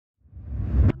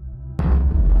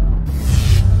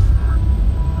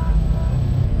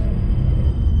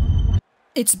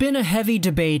It's been a heavy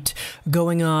debate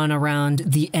going on around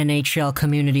the NHL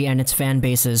community and its fan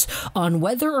bases on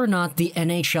whether or not the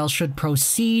NHL should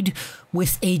proceed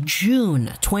with a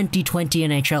June 2020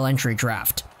 NHL Entry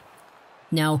Draft.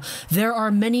 Now, there are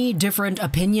many different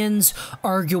opinions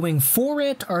arguing for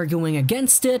it, arguing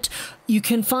against it. You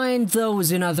can find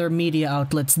those in other media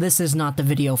outlets. This is not the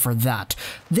video for that.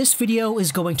 This video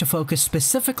is going to focus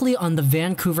specifically on the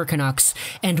Vancouver Canucks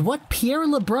and what Pierre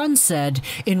LeBrun said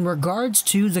in regards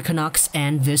to the Canucks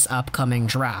and this upcoming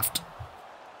draft.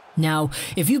 Now,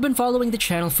 if you've been following the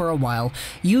channel for a while,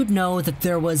 you'd know that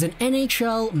there was an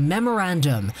NHL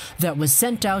memorandum that was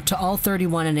sent out to all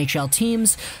 31 NHL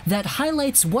teams that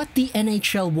highlights what the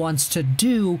NHL wants to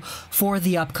do for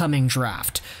the upcoming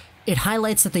draft. It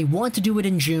highlights that they want to do it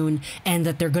in June and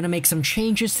that they're going to make some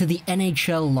changes to the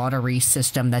NHL lottery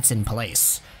system that's in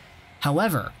place.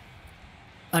 However,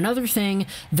 another thing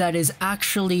that is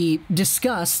actually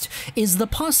discussed is the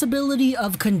possibility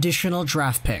of conditional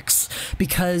draft picks,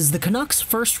 because the Canucks'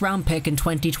 first-round pick in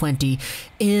 2020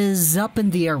 is up in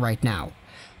the air right now.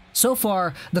 So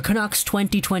far, the Canucks'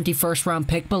 2020 first-round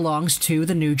pick belongs to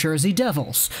the New Jersey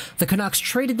Devils. The Canucks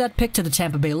traded that pick to the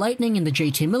Tampa Bay Lightning in the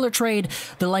JT Miller trade.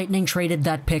 The Lightning traded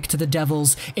that pick to the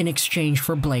Devils in exchange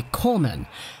for Blake Coleman.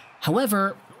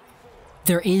 However,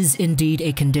 there is indeed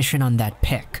a condition on that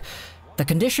pick. The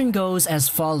condition goes as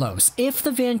follows. If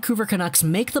the Vancouver Canucks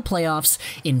make the playoffs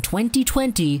in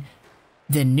 2020,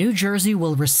 then New Jersey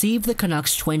will receive the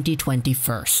Canucks 2020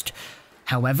 first.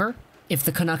 However, if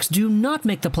the Canucks do not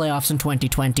make the playoffs in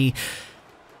 2020,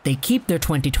 they keep their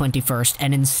 2020 first,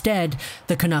 and instead,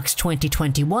 the Canucks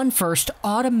 2021 first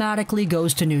automatically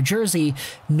goes to New Jersey,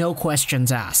 no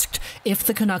questions asked. If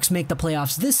the Canucks make the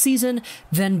playoffs this season,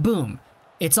 then boom.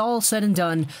 It's all said and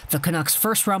done, the Canucks'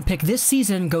 first-round pick this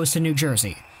season goes to New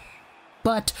Jersey.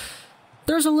 But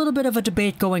there's a little bit of a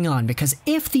debate going on, because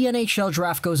if the NHL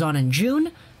draft goes on in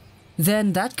June,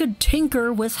 then that could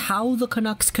tinker with how the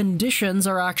Canucks' conditions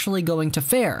are actually going to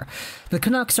fare. The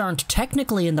Canucks aren't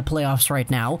technically in the playoffs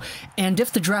right now, and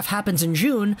if the draft happens in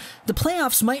June, the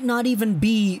playoffs might not even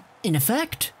be in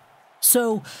effect.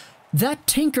 So that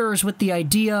tinkers with the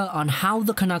idea on how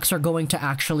the Canucks are going to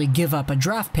actually give up a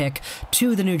draft pick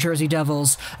to the New Jersey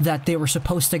Devils that they were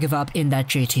supposed to give up in that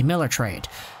JT Miller trade.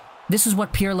 This is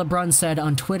what Pierre LeBrun said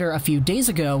on Twitter a few days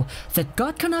ago that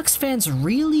got Canucks fans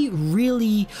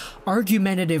really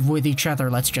argumentative with each other,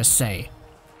 let's just say.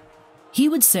 He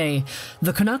would say,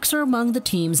 the Canucks are among the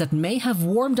teams that may have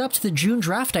warmed up to the June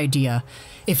draft idea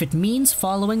if it means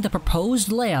following the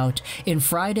proposed layout in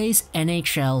Friday's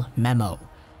NHL memo.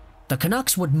 The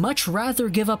Canucks would much rather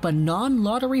give up a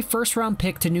non-lottery first-round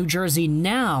pick to New Jersey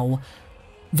now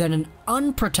than an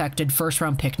unprotected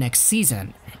first-round pick next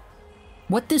season.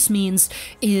 What this means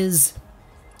is,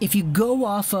 if you go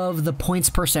off of the points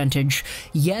percentage,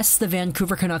 yes, the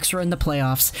Vancouver Canucks are in the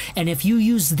playoffs, and if you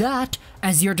use that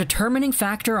as your determining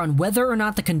factor on whether or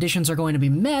not the conditions are going to be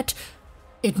met,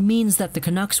 it means that the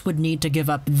Canucks would need to give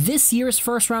up this year's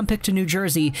first-round pick to New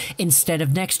Jersey instead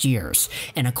of next year's.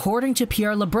 And according to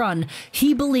Pierre LeBrun,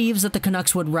 he believes that the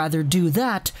Canucks would rather do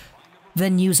that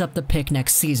than use up the pick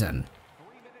next season.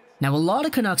 Now, a lot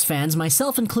of Canucks fans,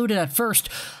 myself included at first,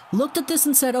 looked at this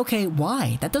and said, okay,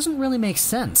 why? That doesn't really make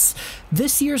sense.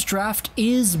 This year's draft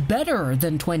is better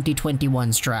than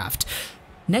 2021's draft.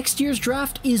 Next year's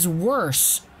draft is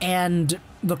worse, and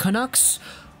the Canucks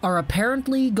are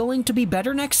apparently going to be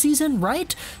better next season,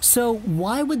 right? So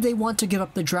why would they want to give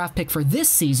up the draft pick for this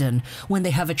season when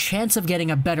they have a chance of getting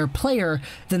a better player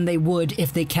than they would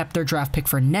if they kept their draft pick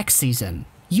for next season?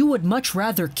 You would much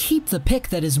rather keep the pick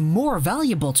that is more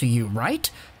valuable to you, right?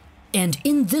 And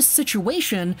in this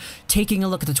situation, taking a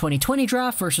look at the 2020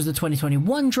 draft versus the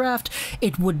 2021 draft,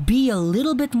 it would be a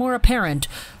little bit more apparent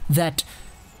that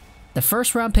the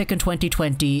first-round pick in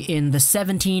 2020 in the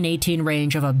 17-18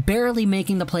 range of a barely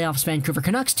making the playoffs Vancouver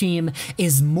Canucks team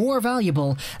is more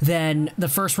valuable than the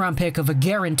first-round pick of a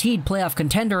guaranteed playoff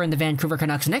contender in the Vancouver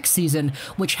Canucks next season,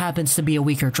 which happens to be a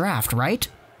weaker draft, right?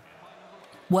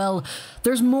 Well,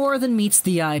 there's more than meets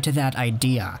the eye to that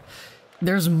idea.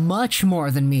 There's much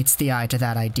more than meets the eye to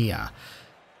that idea.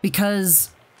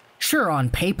 Because sure, on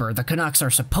paper, the Canucks are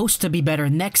supposed to be better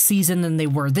next season than they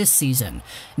were this season.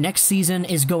 Next season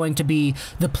is going to be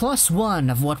the +1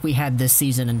 of what we had this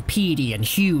season in Petey and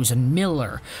Hughes and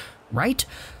Miller, right?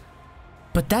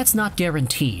 But that's not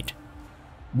guaranteed.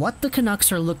 What the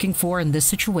Canucks are looking for in this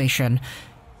situation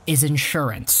is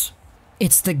insurance.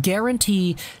 It's the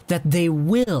guarantee that they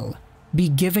will be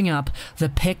giving up the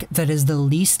pick that is the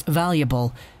least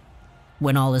valuable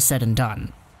when all is said and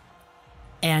done.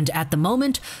 And at the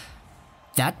moment,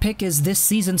 that pick is this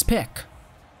season's pick.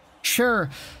 Sure,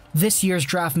 this year's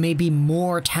draft may be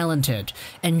more talented,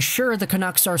 and sure, the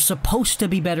Canucks are supposed to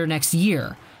be better next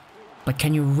year. But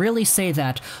can you really say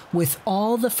that with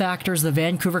all the factors the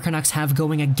Vancouver Canucks have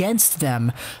going against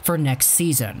them for next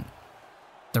season?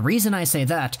 The reason I say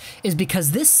that is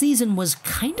because this season was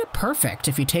kind of perfect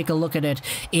if you take a look at it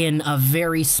in a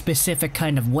very specific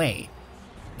kind of way.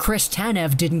 Chris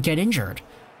Tanev didn't get injured.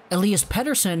 Elias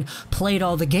Pettersson played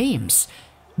all the games.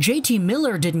 JT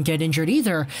Miller didn't get injured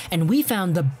either, and we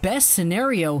found the best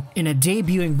scenario in a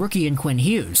debuting rookie in Quinn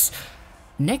Hughes.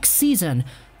 Next season,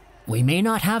 we may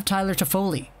not have Tyler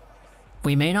Toffoli.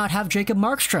 We may not have Jacob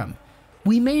Markstrom.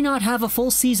 We may not have a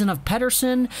full season of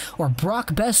Pettersson, or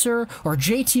Brock Besser, or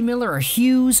JT Miller, or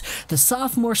Hughes. The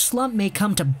sophomore slump may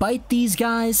come to bite these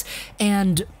guys,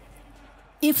 and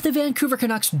if the Vancouver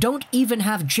Canucks don't even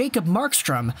have Jacob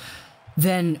Markstrom,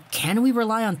 then can we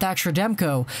rely on Thatcher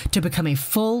Demko to become a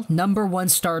full #1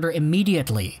 starter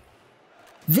immediately?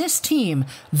 This team,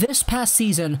 this past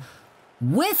season,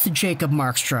 with Jacob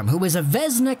Markstrom, who is a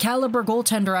Vezina caliber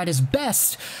goaltender at his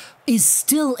best, is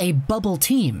still a bubble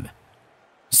team.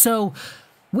 So,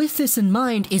 with this in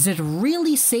mind, is it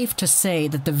really safe to say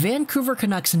that the Vancouver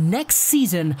Canucks next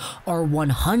season are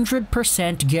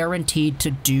 100% guaranteed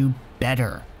to do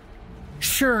better?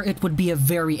 Sure, it would be a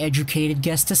very educated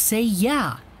guess to say,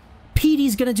 yeah,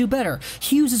 Petey's gonna do better,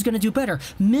 Hughes is gonna do better,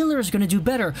 Miller's gonna do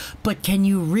better, but can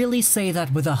you really say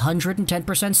that with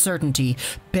 110% certainty,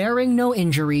 bearing no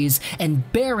injuries,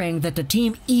 and bearing that the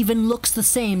team even looks the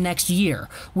same next year?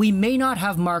 We may not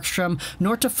have Markstrom,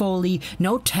 nor Toffoli,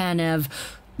 no Tanev,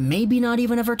 maybe not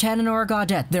even a Virtanen or a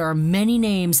Gaudette. There are many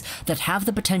names that have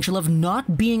the potential of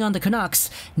not being on the Canucks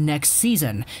next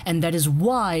season, and that is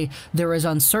why there is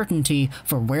uncertainty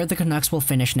for where the Canucks will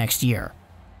finish next year.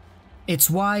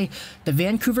 It's why the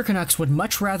Vancouver Canucks would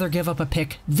much rather give up a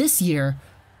pick this year,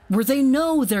 where they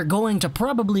know they're going to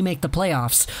probably make the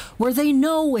playoffs, where they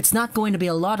know it's not going to be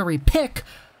a lottery pick,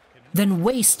 than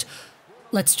waste,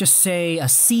 let's just say, a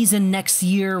season next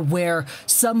year where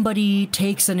somebody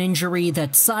takes an injury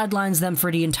that sidelines them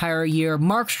for the entire year.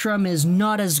 Markstrom is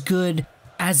not as good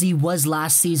as he was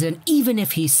last season, even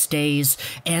if he stays,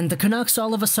 and the Canucks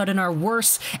all of a sudden are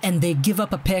worse, and they give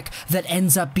up a pick that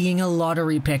ends up being a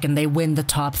lottery pick and they win the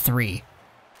top 3.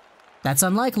 That's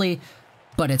unlikely,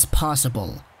 but it's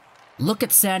possible. Look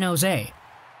at San Jose.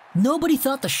 Nobody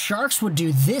thought the Sharks would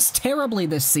do this terribly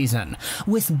this season.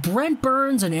 With Brent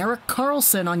Burns and Erik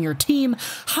Karlsson on your team,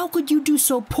 how could you do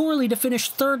so poorly to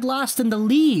finish 3rd last in the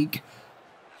league?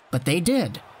 But they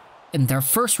did, and their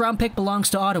first-round pick belongs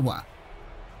to Ottawa.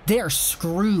 They are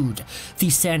screwed, the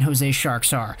San Jose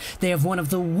Sharks are. They have one of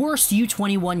the worst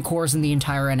U21 cores in the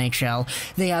entire NHL.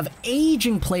 They have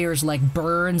aging players like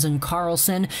Burns and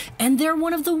Karlsson, and they're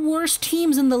one of the worst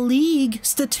teams in the league,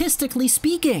 statistically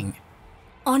speaking.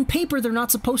 On paper, they're not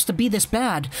supposed to be this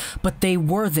bad, but they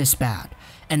were this bad.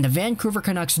 And the Vancouver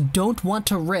Canucks don't want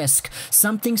to risk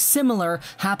something similar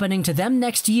happening to them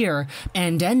next year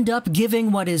and end up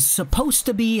giving what is supposed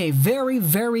to be a very,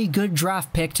 very good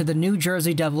draft pick to the New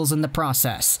Jersey Devils in the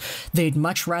process. They'd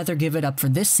much rather give it up for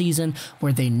this season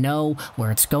where they know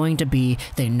where it's going to be,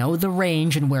 they know the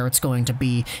range and where it's going to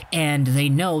be, and they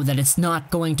know that it's not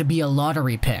going to be a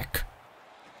lottery pick.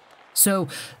 So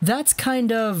that's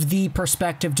kind of the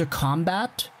perspective to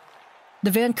combat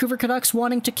the Vancouver Canucks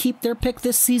wanting to keep their pick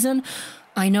this season.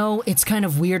 I know it's kind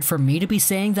of weird for me to be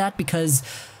saying that because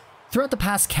throughout the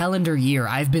past calendar year,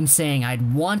 I've been saying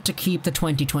I'd want to keep the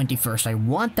 2020 first. I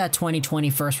want that 2020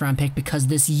 first round pick because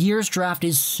this year's draft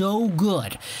is so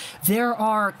good. There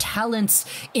are talents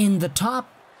in the top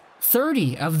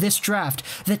 30 of this draft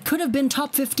that could have been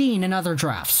top 15 in other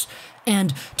drafts.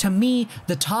 And to me,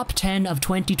 the top 10 of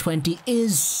 2020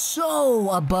 is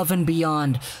so above and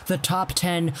beyond the top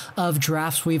 10 of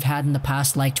drafts we've had in the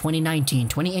past, like 2019,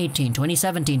 2018,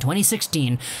 2017,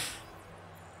 2016.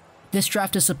 This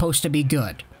draft is supposed to be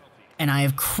good. And I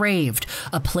have craved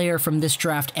a player from this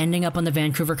draft ending up on the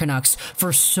Vancouver Canucks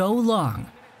for so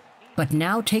long. But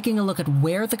now taking a look at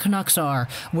where the Canucks are,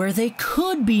 where they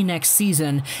could be next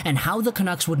season, and how the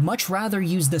Canucks would much rather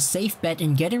use the safe bet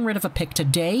in getting rid of a pick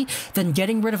today than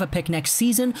getting rid of a pick next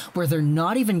season, where they're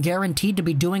not even guaranteed to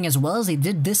be doing as well as they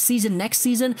did this season next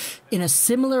season, in a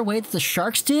similar way that the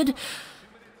Sharks did,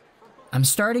 I'm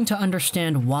starting to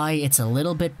understand why it's a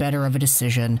little bit better of a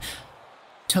decision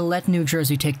to let New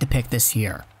Jersey take the pick this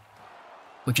year.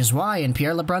 Which is why, in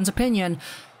Pierre LeBrun's opinion,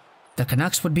 the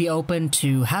Canucks would be open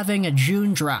to having a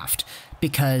June draft,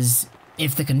 because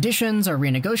if the conditions are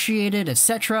renegotiated,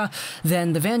 etc.,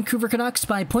 then the Vancouver Canucks,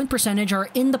 by point percentage, are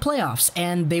in the playoffs,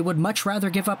 and they would much rather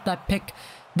give up that pick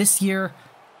this year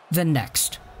than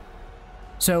next.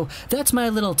 So that's my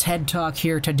little TED Talk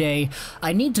here today.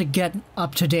 I need to get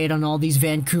up to date on all these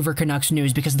Vancouver Canucks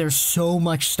news because there's so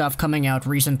much stuff coming out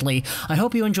recently. I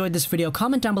hope you enjoyed this video.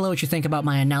 Comment down below what you think about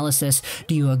my analysis.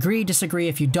 Do you agree, disagree?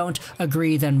 If you don't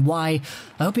agree, then why?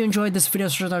 I hope you enjoyed this video.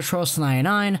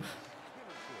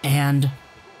 And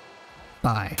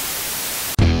bye.